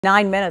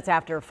9 minutes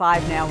after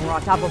 5 now, we're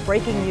on top of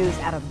breaking news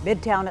out of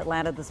midtown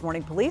Atlanta this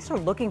morning. Police are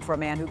looking for a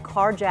man who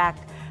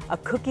carjacked a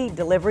cookie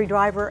delivery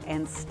driver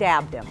and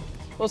stabbed him.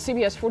 Well,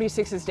 CBS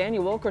 46's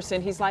Daniel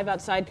Wilkerson, he's live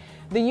outside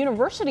the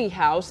University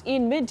House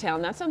in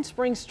Midtown. That's on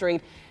Spring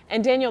Street.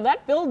 And Daniel,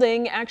 that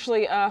building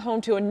actually home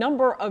to a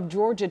number of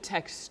Georgia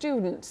Tech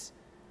students.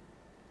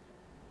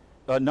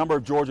 A number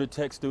of Georgia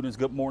Tech students,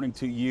 good morning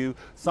to you.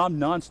 Some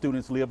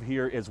non-students live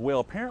here as well.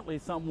 Apparently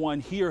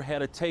someone here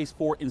had a taste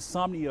for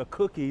insomnia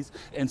cookies,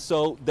 and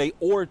so they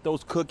ordered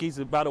those cookies.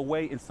 And by the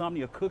way,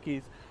 insomnia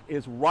cookies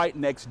is right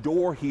next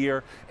door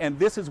here, and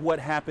this is what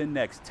happened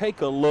next.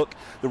 Take a look.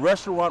 The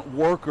restaurant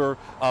worker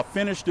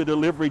finished the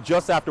delivery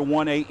just after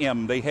 1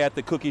 a.m. They had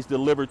the cookies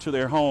delivered to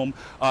their home.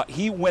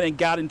 He went and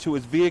got into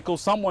his vehicle.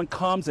 Someone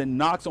comes and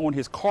knocks on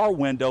his car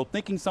window,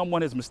 thinking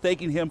someone is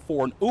mistaking him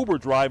for an Uber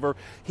driver.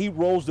 He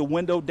rolls the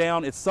window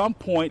down. At some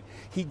point,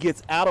 he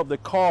gets out of the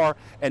car,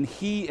 and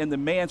he and the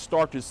man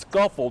start to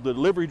scuffle. The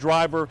delivery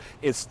driver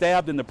is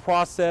stabbed in the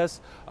process.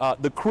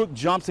 The crook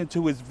jumps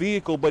into his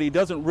vehicle, but he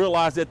doesn't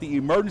realize that the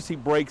emergency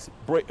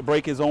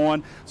brake is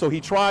on, so he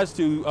tries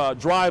to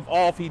drive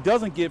off. He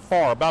doesn't get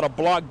far, about a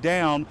block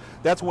down.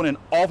 That's when an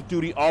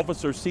off-duty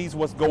officer sees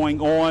what's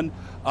going on.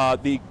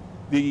 The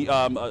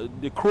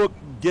crook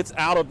gets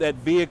out of that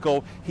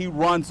vehicle. He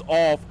runs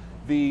off.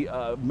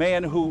 The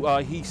man who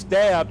he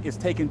stabbed is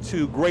taken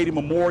to Grady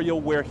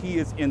Memorial, where he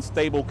is in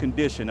stable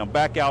condition. I'm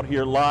back out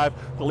here live.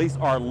 Police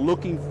are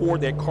looking for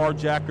that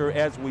carjacker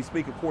as we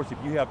speak. Of course, if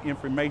you have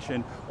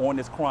information on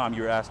this crime,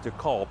 you're asked to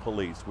call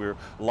police. We're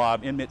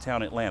live in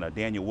Midtown Atlanta.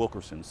 Daniel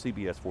Wilkerson,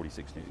 CBS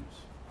 46 News.